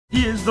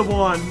He is the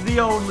one,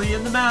 the only,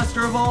 and the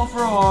master of all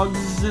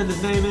frogs, and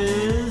his name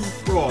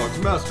is... Frogs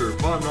Master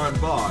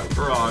 595.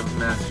 Frogs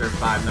Master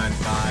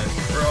 595.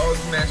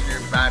 Frogs Master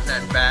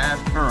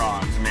 595.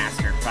 Frogs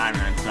Master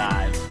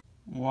 595.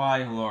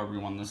 Why, hello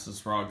everyone, this is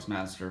Frogs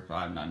Master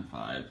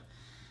 595.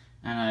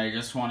 And I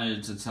just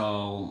wanted to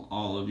tell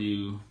all of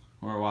you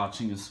who are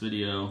watching this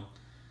video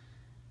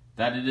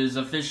that it is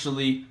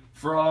officially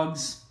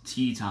Frogs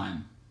Tea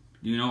Time.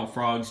 Do you know what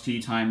Frogs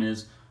Tea Time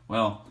is?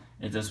 Well,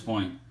 at this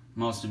point,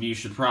 most of you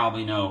should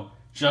probably know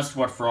just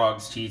what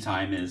Frogs Tea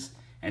Time is.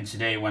 And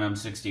today, when I'm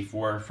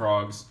 64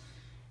 Frogs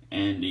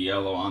and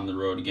Yellow on the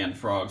Road Again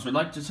Frogs, would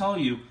like to tell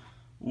you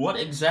what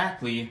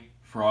exactly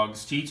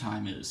Frogs Tea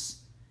Time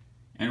is.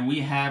 And we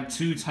have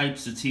two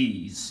types of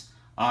teas.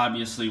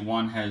 Obviously,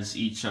 one has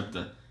each of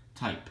the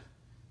type,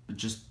 but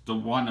just the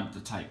one of the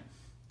type.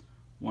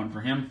 One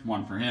for him,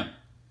 one for him.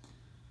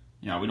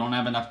 Yeah, we don't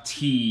have enough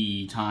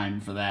tea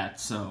time for that,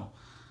 so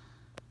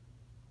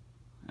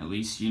at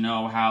least you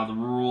know how the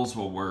rules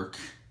will work.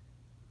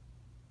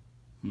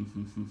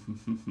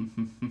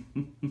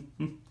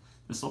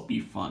 This'll be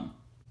fun.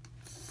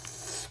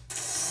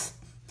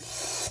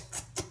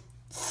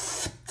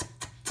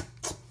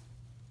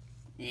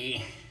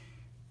 Yeah.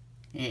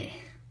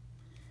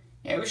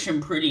 That was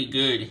some pretty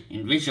good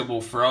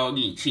invisible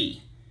froggy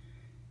tea.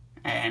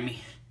 I mean,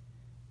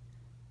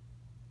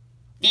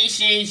 this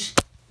is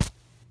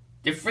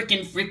the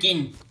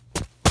frickin'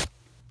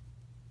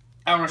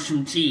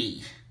 awesome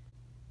tea.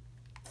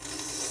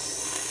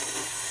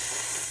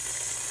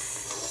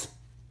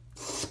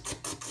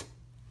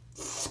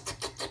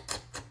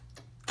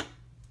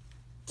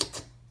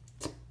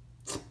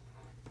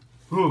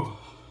 Whew.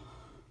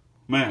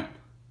 Man,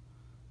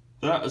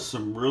 that is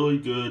some really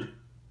good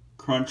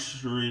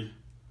country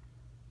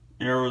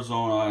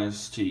Arizona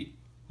iced tea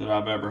that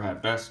I've ever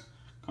had. Best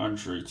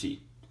country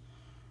tea.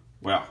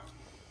 Well,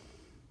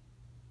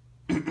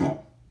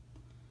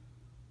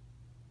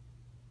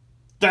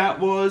 that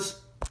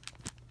was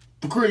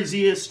the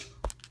craziest,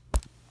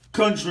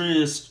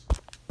 countryest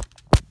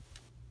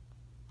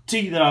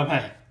tea that I've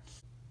had.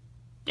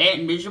 That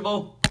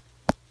invisible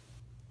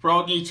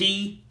froggy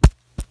tea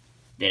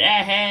that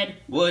I had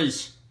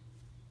was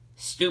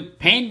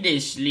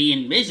stupendously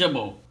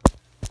invisible.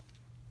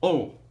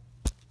 Oh,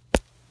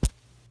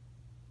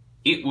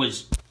 it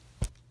was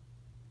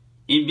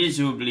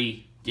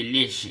invisibly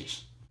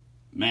delicious.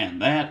 Man,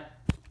 that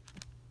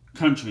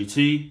country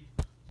tea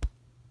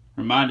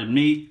reminded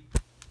me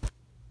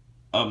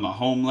of my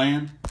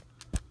homeland,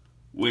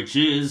 which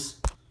is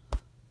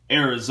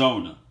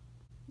Arizona.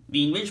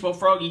 The invisible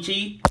froggy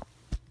tea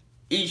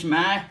is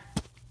my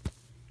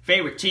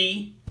favorite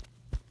tea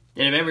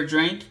that I've ever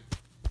drank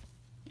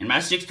in my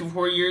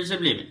 64 years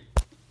of living.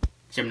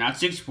 Except not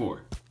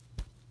 64.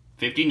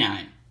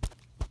 59.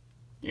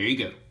 There you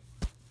go.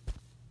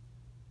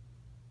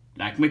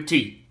 Like my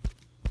tea.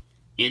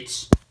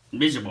 It's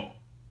invisible.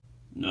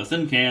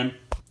 Nothing can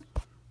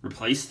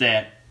replace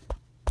that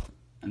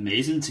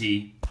amazing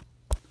tea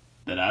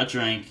that I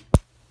drank.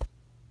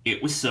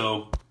 It was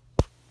so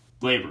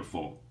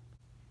flavorful.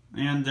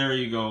 And there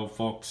you go,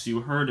 folks.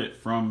 You heard it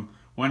from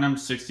When I'm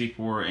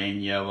 64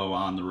 and Yellow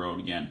on the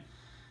Road Again.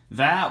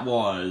 That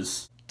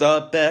was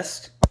the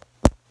best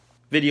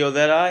video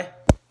that I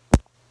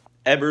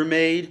ever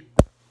made,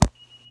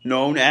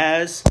 known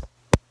as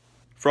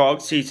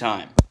Frogs Tea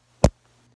Time.